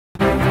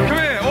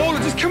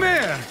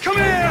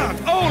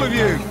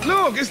you.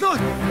 Look, it's not.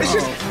 It's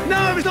just.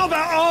 No, it's not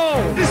about.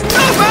 Oh, it's not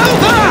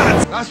about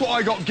that. That's what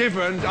I got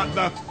given at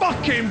the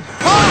fucking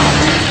park.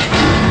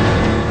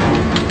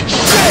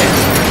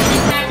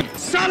 Shit!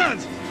 Salad.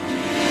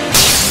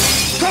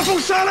 Truffle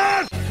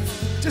salad.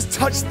 Just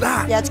touch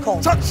that. Yeah, it's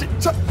cold. Touch it.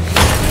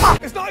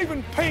 It's not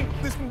even pink.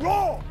 It's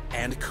raw.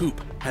 And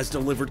Coop has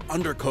delivered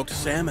undercooked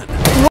salmon.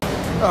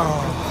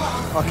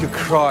 Oh, I could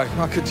cry.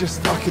 I could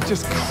just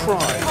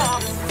cry. Oh,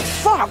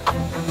 fuck!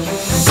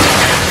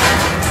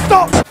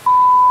 Stop!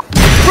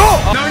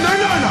 Raw! No, no,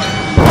 no, no!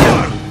 No!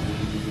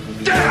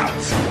 Get out!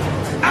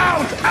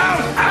 Out,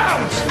 out,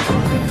 out!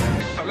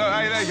 Oh, look,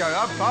 hey, there you go.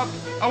 Up.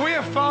 Are we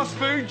a fast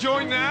food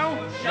joint now?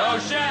 No,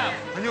 chef.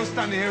 And you're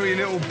standing here with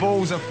your little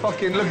balls of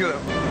fucking, look at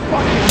them.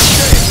 Fucking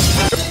shit!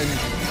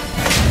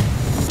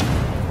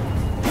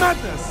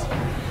 Madness!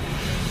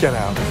 Get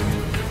out.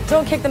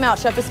 Don't kick them out,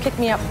 chef. Just kick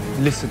me out.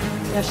 Listen.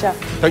 Yes,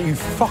 chef. Don't you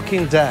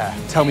fucking dare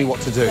tell me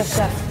what to do. Yes,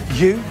 chef.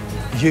 You.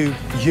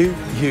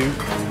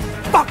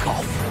 Fuck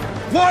off!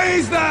 What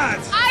is that?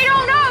 I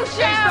don't know,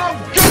 chef!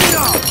 It's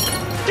not good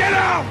enough! Get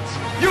out!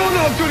 You're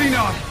not good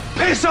enough!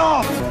 Piss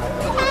off!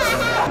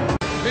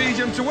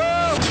 Medium to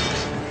well.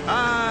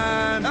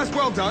 And that's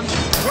well done.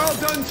 Well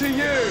done to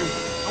you.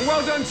 And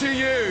well done to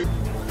you.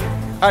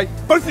 Hey,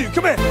 both of you,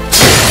 come here.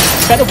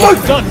 Better work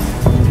done.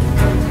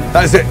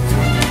 That is it.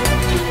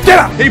 Get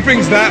out! He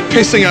brings that,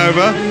 pissing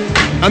over.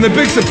 And the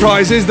big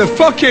surprise is the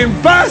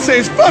fucking bass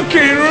is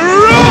fucking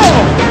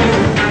raw!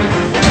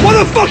 What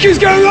the fuck is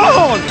going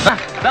on?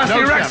 That's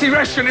the Ramsay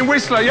restaurant in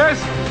Whistler, yes?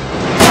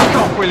 Fuck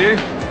off, will you?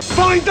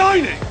 Fine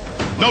dining?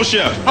 No,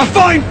 chef. A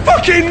fine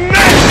fucking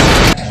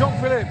mess!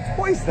 Jean-Philippe,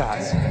 what is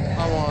that?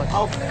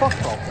 Oh, fuck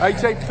off.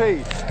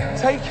 AJP,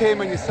 take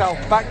him and yourself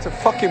back to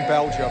fucking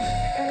Belgium.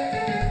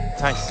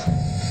 Thanks.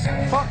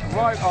 Fuck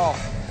right off.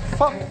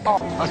 Fuck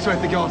off. I swear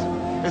to God,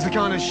 it's the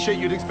kind of shit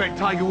you'd expect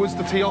Tiger Woods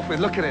to tee off with.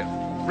 Look at it.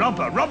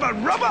 Rubber.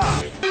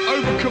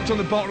 Overcooked on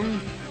the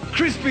bottom,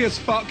 crispy as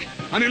fuck,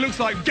 and it looks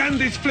like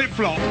Gandhi's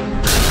flip-flop.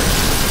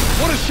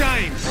 What a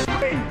shame.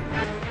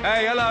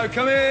 Hey, hello,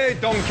 come here,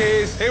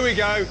 donkeys. Here we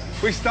go.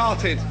 We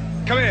started.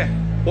 Come here.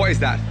 What is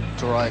that?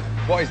 It's all right.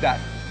 What is that?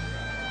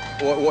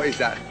 What is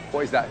that?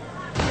 What is that?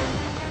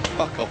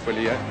 Fuck off, will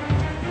you?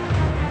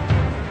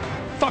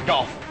 Fuck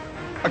off.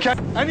 Okay.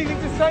 Anything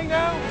to say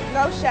now?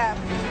 No, chef.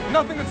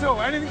 Nothing at all.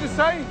 Anything to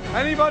say?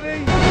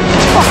 Anybody?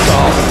 Fuck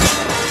off.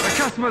 The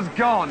customer's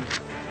gone.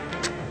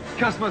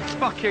 Customer's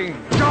fucking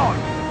gone.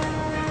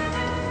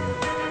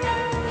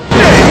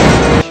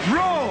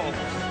 Raw.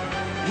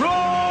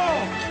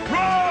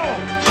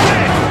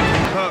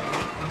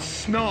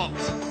 Snot.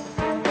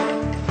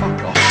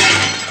 Fuck off.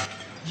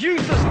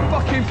 Useless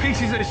fucking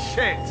pieces of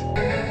shit.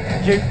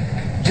 You.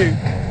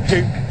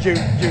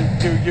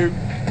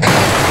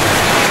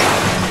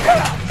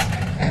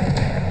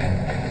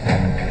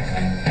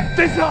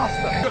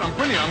 Disaster! Good, I'm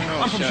brilliant.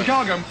 I'm from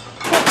Chicago.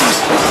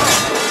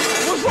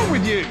 What's wrong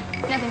with you?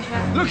 Nothing,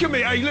 chef. Look at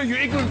me. Hey, look, you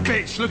ignorant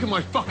bitch. Look at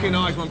my fucking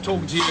eyes when I'm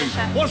talking to you. Yes,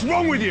 chef. What's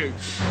wrong with you?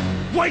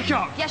 Wake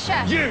up! Yes,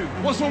 chef. You,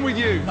 what's wrong with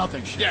you?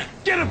 Nothing, chef. Yeah,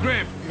 get a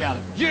grip. You got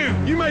it.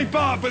 You may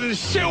bark, but there's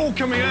shit all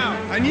coming out.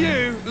 And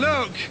you,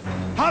 look,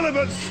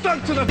 halibut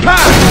stuck to the pan.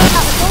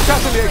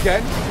 Chat to me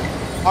again.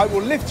 I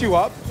will lift you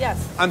up.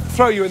 Yes. And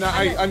throw you in that,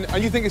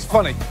 and you think it's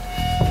funny.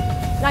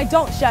 And I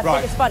don't, chef. Right.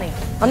 Think it's funny.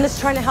 I'm just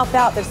trying to help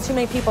out. There's too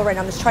many people right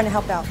now. I'm just trying to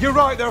help out. You're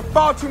right, there are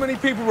far too many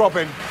people,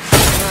 Robin.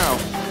 Now,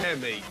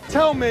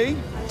 tell me,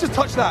 just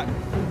touch that.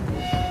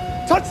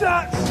 Touch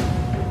that!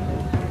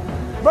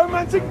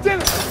 Romantic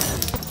dinner!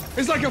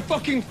 It's like a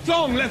fucking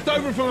thong left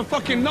over from a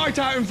fucking night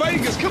out in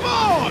Vegas. Come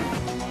on!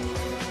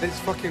 It's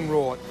fucking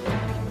raw.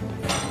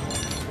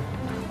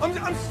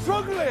 I'm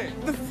struggling.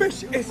 The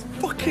fish is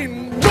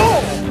fucking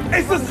raw.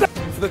 It's the same.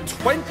 For the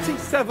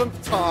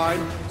 27th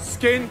time,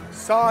 skin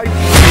side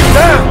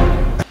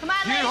down. Come on,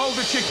 You hold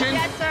the chicken.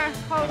 Yes, sir.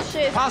 Hold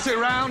shit. Pass it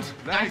around.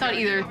 I thought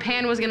either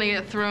pan was gonna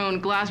get thrown,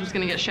 glass was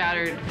gonna get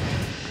shattered.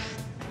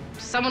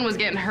 Someone was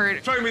getting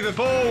hurt. Throw me the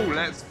ball.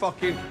 Let's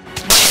fucking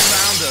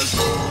around us.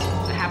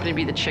 It happened to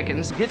be the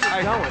chickens. Get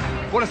it going.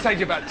 What I say to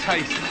you about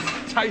taste?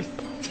 Taste.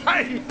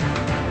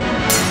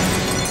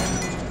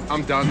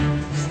 I'm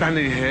done.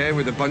 Standing here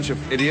with a bunch of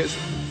idiots.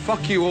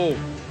 Fuck you all.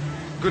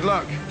 Good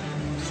luck,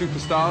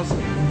 superstars.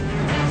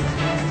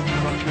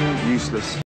 Fucking useless.